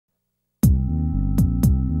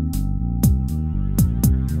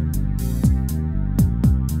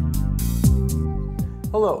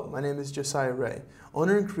Hello, my name is Josiah Rea,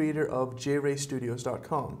 owner and creator of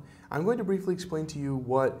jraystudios.com. I'm going to briefly explain to you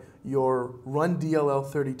what your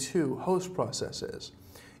RunDLL32 host process is.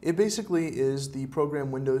 It basically is the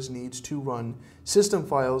program Windows needs to run system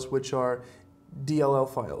files, which are DLL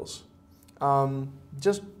files.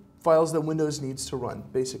 Just files that Windows needs to run,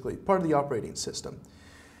 basically, part of the operating system.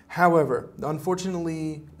 However,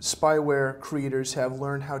 unfortunately, spyware creators have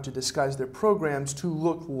learned how to disguise their programs to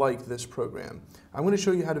look like this program. I'm going to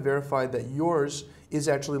show you how to verify that yours is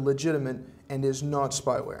actually legitimate and is not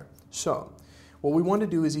spyware. So, what we want to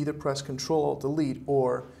do is either press Control-Alt-Delete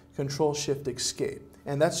or Control-Shift-Escape.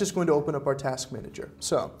 And that's just going to open up our task manager.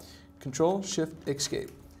 So,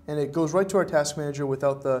 Control-Shift-Escape. And it goes right to our task manager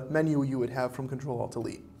without the menu you would have from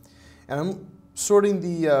Control-Alt-Delete. And I'm sorting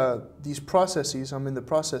these processes. I'm in the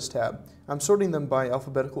Process tab. I'm sorting them by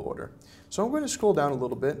alphabetical order. So I'm going to scroll down a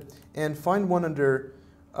little bit and find one under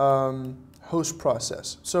Host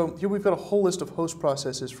Process. So here we've got a whole list of host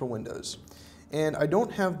processes for Windows. And I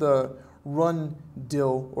don't have the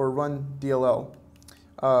RunDLL or RunDLL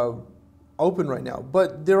open right now,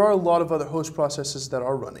 but there are a lot of other host processes that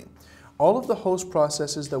are running. All of the host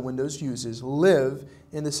processes that Windows uses live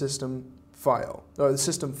in the system file, or the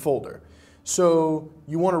system folder. So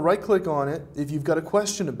you want to right-click on it. If you've got a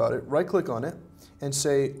question about it, right-click on it and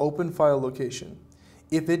say Open File Location.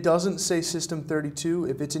 If it doesn't say System32,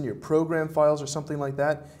 if it's in your program files or something like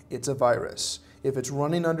that, it's a virus. If it's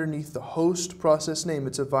running underneath the host process name,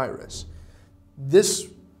 it's a virus. This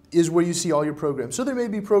is where you see all your programs. So there may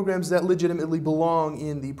be programs that legitimately belong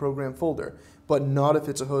in the program folder, but not if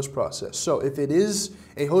it's a host process. So if it is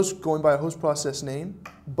a host going by a host process name,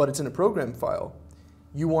 but it's in a program file,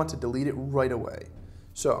 you want to delete it right away.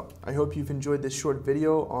 So I hope you've enjoyed this short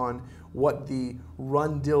video on what the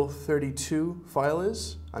RunDLL32 file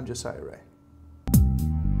is. I'm Josiah Rea.